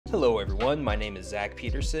Hello everyone, my name is Zach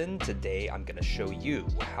Peterson. Today I'm going to show you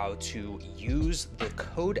how to use the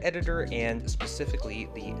code editor and specifically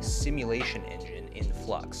the simulation engine in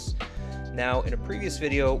Flux. Now, in a previous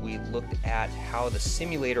video we looked at how the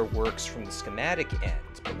simulator works from the schematic end,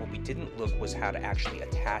 but what we didn't look was how to actually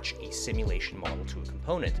attach a simulation model to a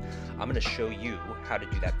component. I'm going to show you how to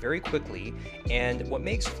do that very quickly, and what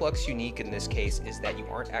makes Flux unique in this case is that you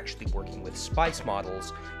aren't actually working with Spice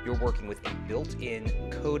models, you're working with a built-in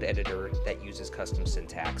code editor that uses custom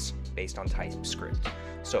syntax based on TypeScript.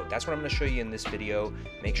 So that's what I'm going to show you in this video.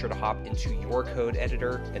 Make sure to hop into your code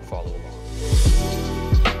editor and follow along.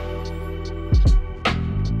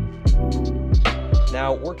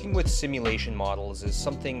 Now, working with simulation models is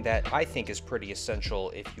something that I think is pretty essential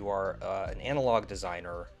if you are an analog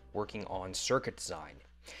designer working on circuit design.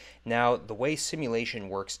 Now, the way simulation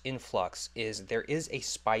works in Flux is there is a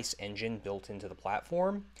Spice engine built into the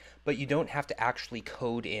platform, but you don't have to actually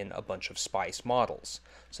code in a bunch of Spice models.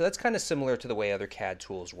 So that's kind of similar to the way other CAD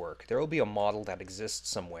tools work. There will be a model that exists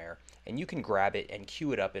somewhere, and you can grab it and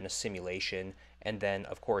queue it up in a simulation, and then,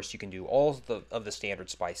 of course, you can do all of the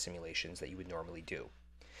standard Spice simulations that you would normally do.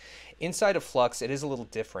 Inside of Flux, it is a little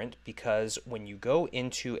different because when you go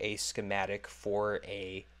into a schematic for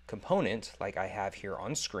a component, like I have here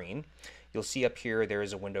on screen, you'll see up here there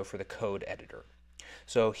is a window for the code editor.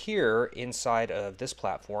 So here, inside of this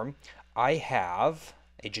platform, I have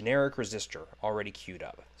a generic resistor already queued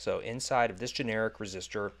up. So inside of this generic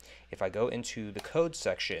resistor, if I go into the code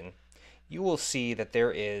section, you will see that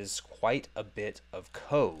there is quite a bit of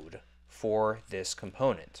code for this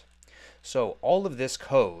component. So all of this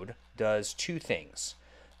code does two things.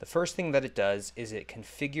 The first thing that it does is it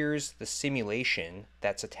configures the simulation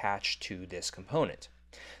that's attached to this component.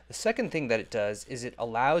 The second thing that it does is it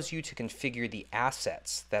allows you to configure the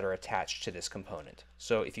assets that are attached to this component.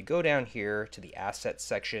 So if you go down here to the assets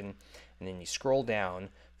section and then you scroll down,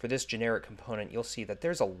 for this generic component you'll see that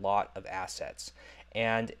there's a lot of assets.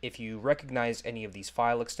 And if you recognize any of these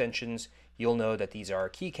file extensions, you'll know that these are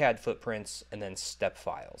KiCad footprints and then step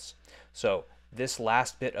files. So this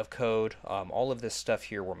last bit of code, all of this stuff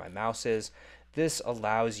here where my mouse is, this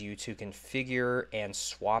allows you to configure and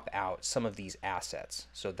swap out some of these assets.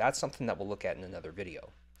 So that's something that we'll look at in another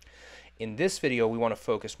video. In this video, we want to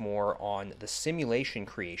focus more on the simulation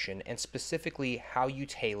creation and specifically how you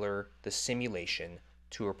tailor the simulation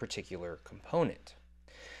to a particular component.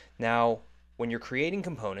 Now, when you're creating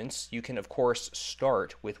components, you can of course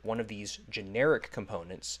start with one of these generic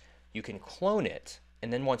components. You can clone it,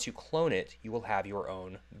 and then once you clone it, you will have your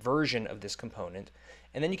own version of this component,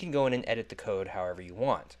 and then you can go in and edit the code however you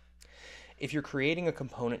want. If you're creating a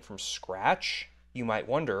component from scratch, you might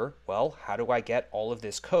wonder, well, how do I get all of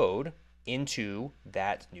this code into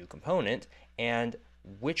that new component, and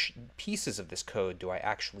which pieces of this code do I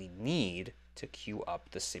actually need to queue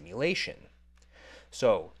up the simulation?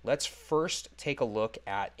 So let's first take a look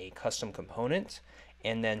at a custom component,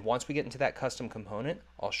 and then once we get into that custom component,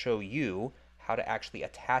 I'll show you how to actually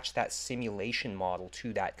attach that simulation model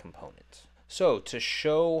to that component. So to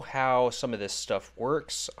show how some of this stuff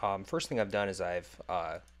works, first thing I've done is I've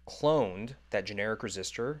cloned that generic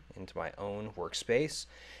resistor into my own workspace,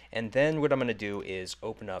 and then what I'm going to do is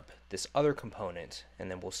open up this other component, and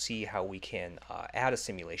then we'll see how we can add a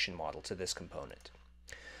simulation model to this component.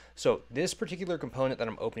 So this particular component that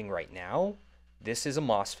I'm opening right now, this is a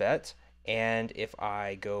MOSFET, and if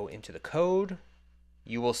I go into the code,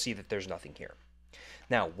 you will see that there's nothing here.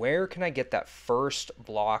 Now, where can I get that first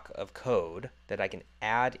block of code that I can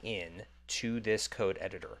add in to this code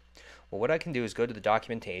editor? Well, what I can do is go to the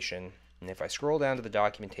documentation, and if I scroll down to the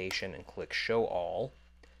documentation and click Show All,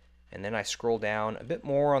 and then I scroll down a bit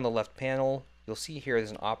more on the left panel, you'll see here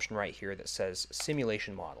there's an option right here that says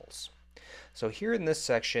Simulation Models. So here in this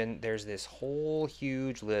section, there's this whole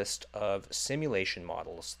huge list of simulation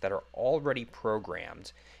models that are already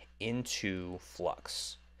programmed into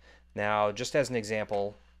Flux. Now, just as an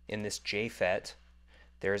example, in this JFET,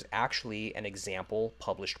 there's actually an example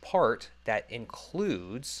published part that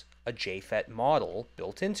includes a JFET model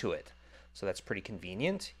built into it. So that's pretty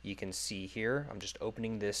convenient. You can see here, I'm just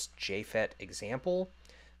opening this JFET example.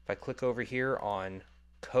 If I click over here on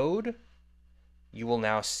Code, you will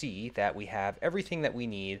now see that we have everything that we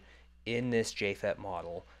need in this JFET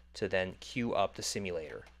model to then queue up the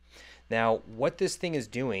simulator. Now, what this thing is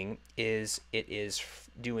doing is it is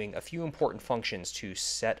doing a few important functions to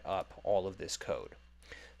set up all of this code.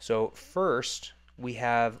 So first, we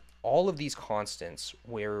have all of these constants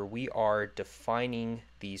where we are defining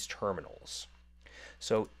these terminals.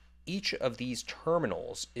 So each of these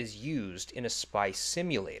terminals is used in a Spice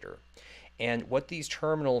simulator, And what these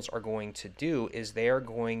terminals are going to do is they are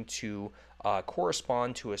going to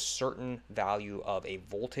correspond to a certain value of a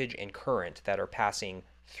voltage and current that are passing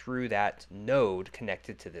through that node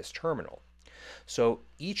connected to this terminal. So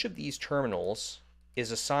each of these terminals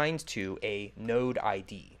is assigned to a node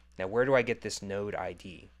ID. Now, where do I get this node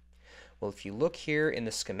ID? Well, if you look here in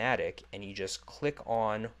the schematic and you just click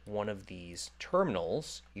on one of these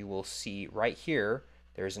terminals, you will see right here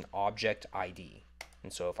there's an object ID.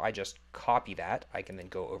 And so if I just copy that, I can then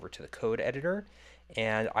go over to the code editor,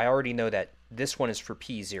 and I already know that this one is for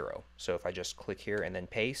P0. So if I just click here and then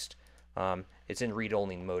paste, it's in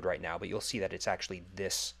read-only mode right now, but you'll see that it's actually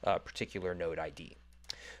this particular node ID.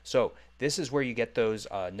 So this is where you get those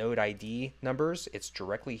node ID numbers. It's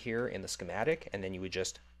directly here in the schematic, and then you would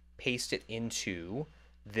just paste it into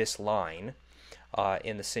this line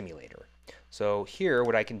in the simulator. So here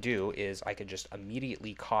what I can do is I could just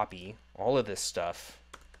immediately copy all of this stuff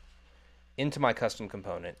into my custom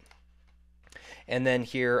component. And then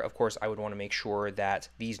here, of course, I would want to make sure that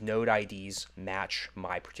these node IDs match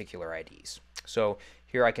my particular IDs. So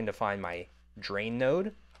here I can define my drain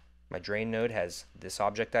node. My drain node has this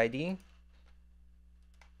object ID.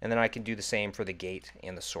 And then I can do the same for the gate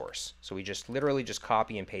and the source. So we just literally just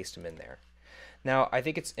copy and paste them in there. Now, I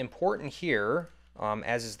think it's important here,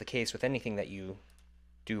 as is the case with anything that you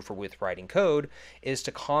do with writing code, is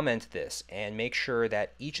to comment this and make sure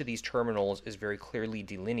that each of these terminals is very clearly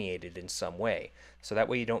delineated in some way. So that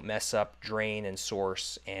way you don't mess up drain and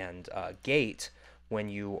source and gate when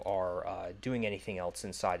you are doing anything else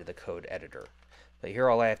inside of the code editor. But here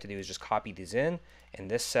all I have to do is just copy these in, and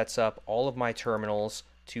this sets up all of my terminals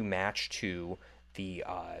to match to the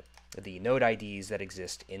node IDs that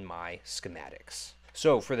exist in my schematics.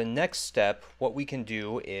 So for the next step, what we can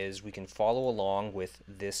do is we can follow along with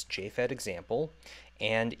this JFET example,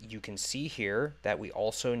 and you can see here that we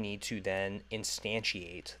also need to then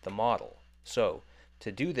instantiate the model. So to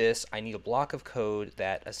do this, I need a block of code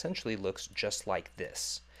that essentially looks just like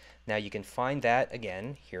this. Now you can find that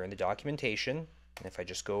again here in the documentation, and if I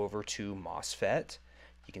just go over to MOSFET,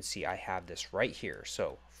 you can see I have this right here.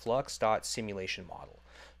 So flux.simulation model.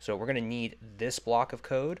 So we're going to need this block of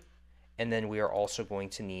code, and then we are also going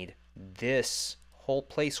to need this whole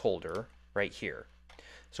placeholder right here.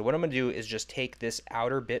 So what I'm going to do is just take this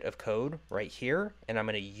outer bit of code right here, and I'm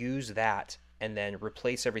going to use that and then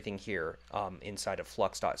replace everything here inside of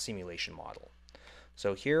flux.simulation model.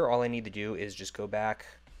 So here all I need to do is just go back,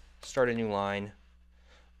 start a new line,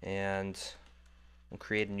 and we'll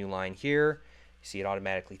create a new line here. You see it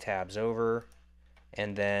automatically tabs over,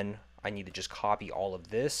 and then I need to just copy all of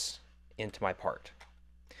this into my part.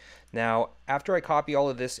 Now, after I copy all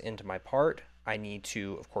of this into my part, I need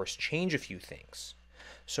to, of course, change a few things.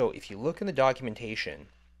 So if you look in the documentation,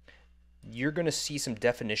 you're going to see some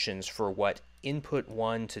definitions for what input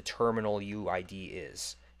 1 to terminal UID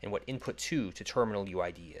is and what input 2 to terminal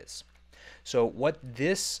UID is. So what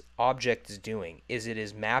this object is doing is it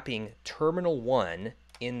is mapping terminal 1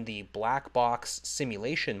 in the black box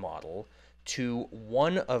simulation model to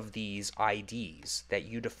one of these IDs that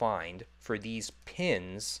you defined for these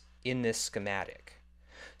pins in this schematic.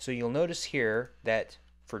 So you'll notice here that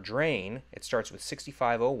for drain, it starts with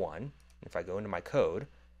 6501. If I go into my code,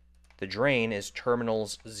 the drain is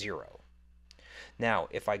terminals 0. Now,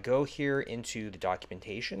 if I go here into the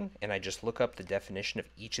documentation and I just look up the definition of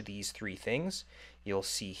each of these three things, you'll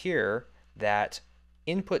see here that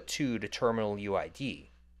input 2 to terminal UID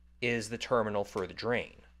is the terminal for the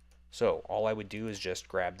drain. So all I would do is just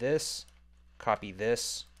grab this, copy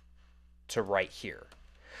this to right here.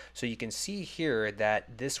 So you can see here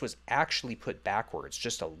that this was actually put backwards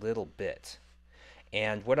just a little bit.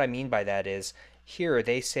 And what I mean by that is here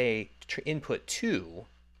they say input 2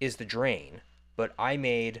 is the drain, but I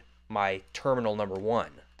made my terminal number 1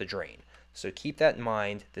 the drain. So keep that in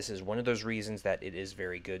mind. This is one of those reasons that it is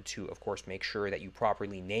very good to, of course, make sure that you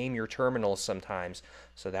properly name your terminals sometimes,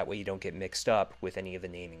 so that way you don't get mixed up with any of the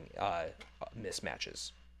naming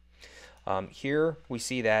mismatches. Here we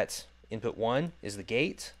see that input 1 is the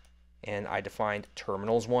gate, and I defined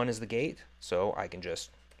terminals 1 as the gate, so I can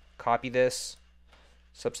just copy this,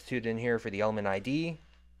 substitute in here for the element ID,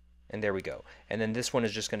 and there we go. And then this one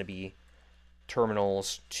is just going to be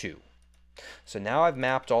terminals 2. So now I've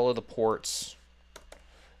mapped all of the ports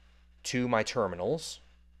to my terminals,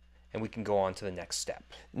 and we can go on to the next step.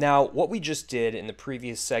 Now, what we just did in the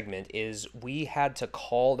previous segment is we had to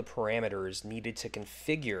call the parameters needed to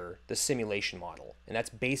configure the simulation model, and that's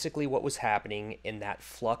basically what was happening in that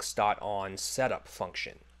flux.on setup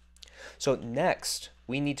function. So next,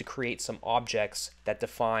 we need to create some objects that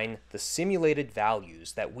define the simulated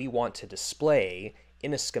values that we want to display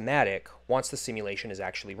in a schematic once the simulation is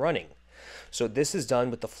actually running. So this is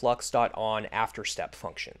done with the flux.on after step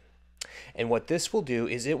function. And what this will do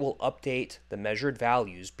is it will update the measured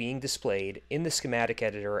values being displayed in the schematic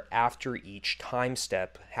editor after each time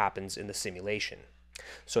step happens in the simulation.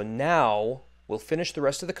 So now we'll finish the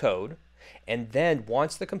rest of the code, and then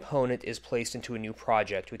once the component is placed into a new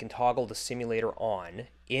project, we can toggle the simulator on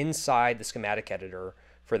inside the schematic editor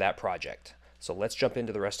for that project. So let's jump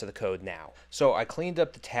into the rest of the code now. So I cleaned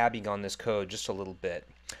up the tabbing on this code just a little bit.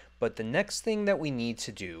 But the next thing that we need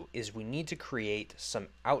to do is we need to create some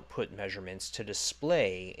output measurements to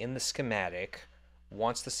display in the schematic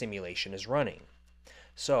once the simulation is running.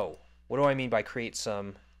 So what do I mean by create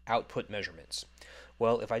some output measurements?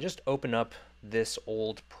 Well, if I just open up this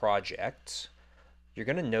old project, you're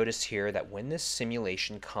going to notice here that when this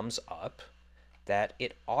simulation comes up, that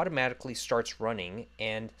it automatically starts running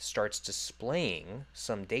and starts displaying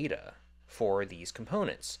some data for these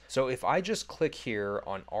components. So if I just click here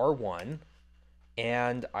on R1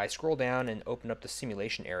 and I scroll down and open up the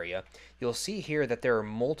simulation area, you'll see here that there are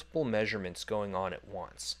multiple measurements going on at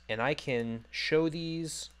once. And I can show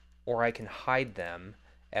these or I can hide them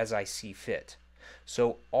as I see fit.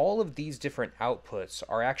 So all of these different outputs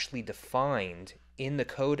are actually defined in the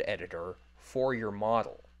code editor for your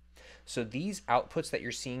model. So these outputs that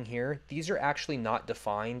you're seeing here, these are actually not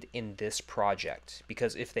defined in this project,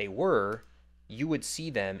 because if they were, you would see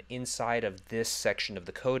them inside of this section of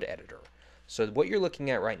the code editor. So what you're looking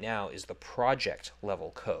at right now is the project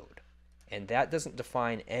level code, and that doesn't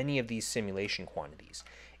define any of these simulation quantities.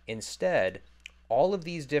 Instead, all of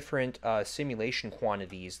these different simulation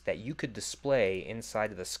quantities that you could display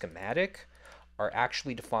inside of the schematic are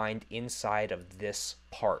actually defined inside of this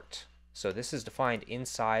part. So this is defined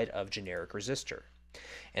inside of generic resistor.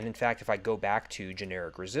 And in fact, if I go back to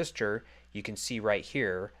generic resistor, you can see right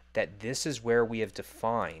here that this is where we have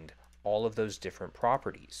defined all of those different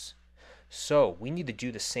properties. So we need to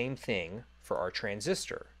do the same thing for our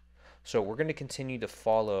transistor. So we're going to continue to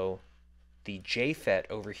follow the JFET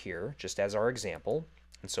over here, just as our example.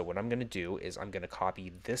 And so what I'm going to do is I'm going to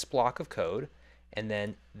copy this block of code and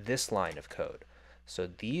then this line of code. So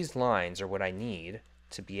these lines are what I need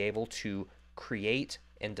to be able to create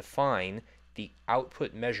and define the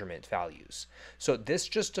output measurement values. So this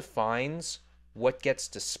just defines what gets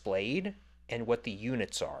displayed and what the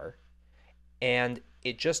units are, and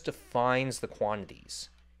it just defines the quantities.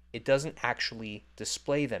 It doesn't actually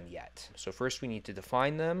display them yet. So first we need to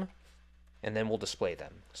define them, and then we'll display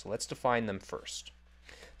them. So let's define them first.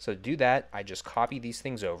 So to do that, I just copy these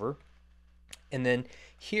things over, and then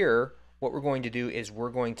here what we're going to do is we're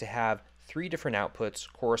going to have 3 different outputs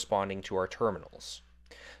corresponding to our terminals.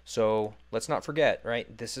 So let's not forget,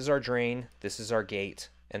 right? This is our drain, this is our gate,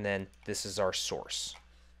 and then this is our source.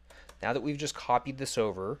 Now that we've just copied this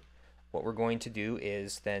over, what we're going to do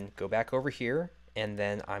is then go back over here, and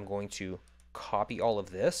then I'm going to copy all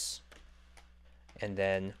of this, and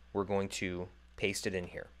then we're going to paste it in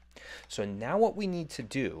here. So now what we need to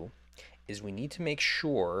do is we need to make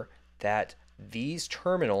sure that these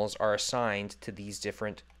terminals are assigned to these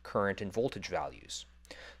different current and voltage values.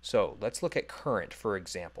 So let's look at current, for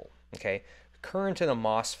example. Okay, current in a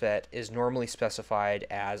MOSFET is normally specified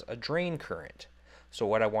as a drain current. So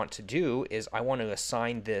what I want to do is I want to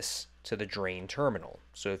assign this to the drain terminal.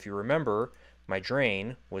 So if you remember, my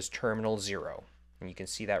drain was terminal 0. And you can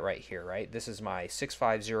see that right here, right? This is my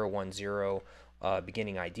 65010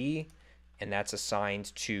 beginning ID, and that's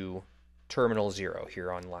assigned to terminal 0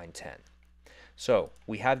 here on line 10. So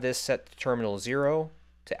we have this set to terminal 0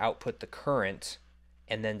 to output the current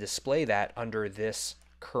and then display that under this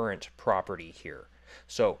current property here.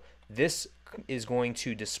 So this is going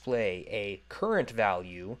to display a current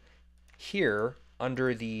value here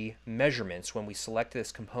under the measurements when we select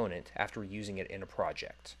this component after using it in a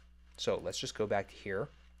project. So let's just go back to here.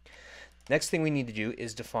 Next thing we need to do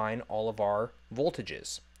is define all of our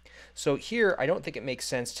voltages. So here, I don't think it makes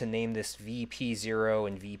sense to name this VP0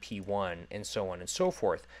 and VP1 and so on and so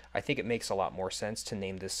forth. I think it makes a lot more sense to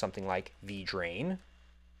name this something like VDrain,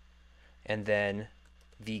 and then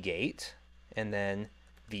VGate, and then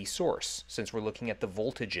VSource, since we're looking at the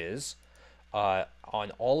voltages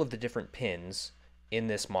on all of the different pins in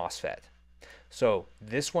this MOSFET. So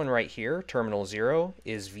this one right here, terminal 0,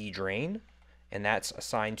 is VDrain, and that's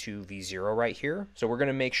assigned to V0 right here. So we're going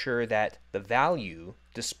to make sure that the value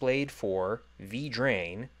displayed for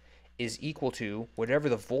VDrain is equal to whatever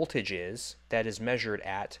the voltage is that is measured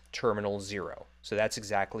at terminal 0. So that's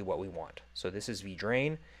exactly what we want. So this is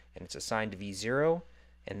VDrain, and it's assigned to V0,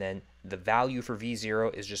 and then the value for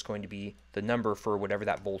V0 is just going to be the number for whatever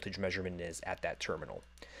that voltage measurement is at that terminal.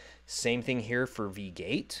 Same thing here for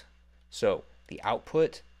VGate. So the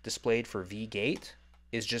output displayed for VGate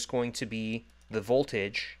is just going to be the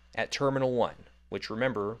voltage at terminal 1, which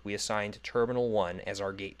remember we assigned terminal 1 as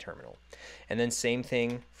our gate terminal. And then same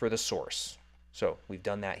thing for the source. So we've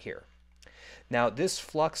done that here. Now this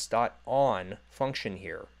flux.on function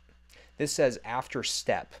here, this says after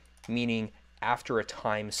step, meaning after a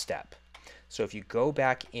time step. So if you go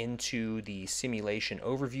back into the simulation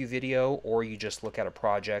overview video, or you just look at a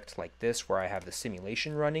project like this where I have the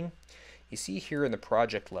simulation running, you see here in the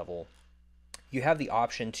project level, you have the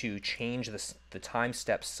option to change the time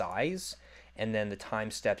step size and then the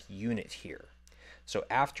time step unit here. So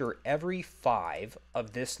after every 5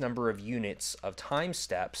 of this number of units of time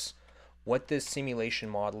steps, what this simulation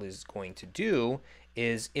model is going to do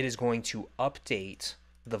is it is going to update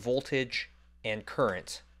the voltage and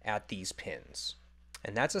current at these pins.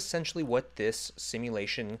 And that's essentially what this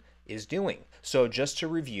simulation is doing. So just to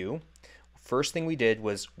review, first thing we did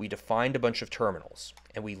was we defined a bunch of terminals,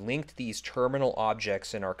 and we linked these terminal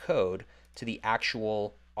objects in our code to the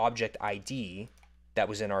actual object ID that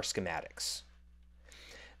was in our schematics.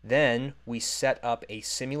 Then we set up a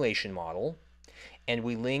simulation model, and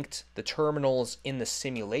we linked the terminals in the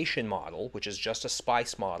simulation model, which is just a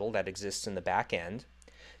SPICE model that exists in the back end,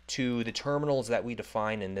 to the terminals that we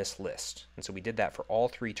define in this list. And so we did that for all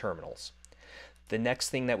 3 terminals. The next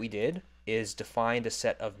thing that we did is defined a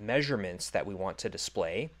set of measurements that we want to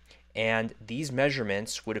display, and these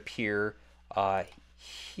measurements would appear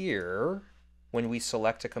here when we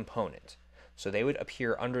select a component. So they would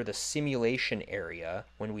appear under the simulation area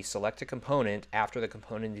when we select a component after the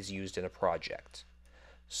component is used in a project.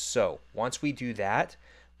 So once we do that,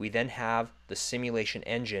 we then have the simulation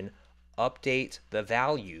engine update the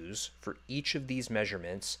values for each of these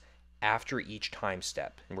measurements after each time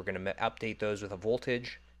step. And we're going to update those with a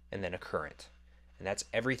voltage and then a current. And that's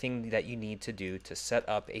everything that you need to do to set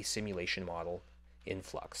up a simulation model in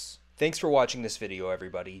Flux. Thanks for watching this video,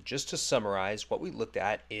 everybody. Just to summarize, what we looked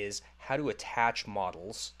at is how to attach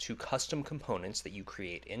models to custom components that you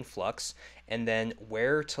create in Flux, and then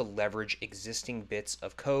where to leverage existing bits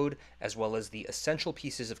of code, as well as the essential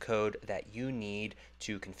pieces of code that you need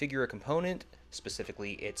to configure a component,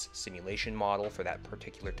 specifically its simulation model for that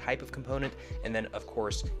particular type of component, and then of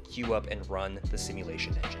course queue up and run the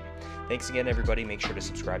simulation engine. Thanks again, everybody. Make sure to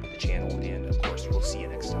subscribe to the channel, and of course we'll see you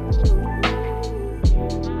next time.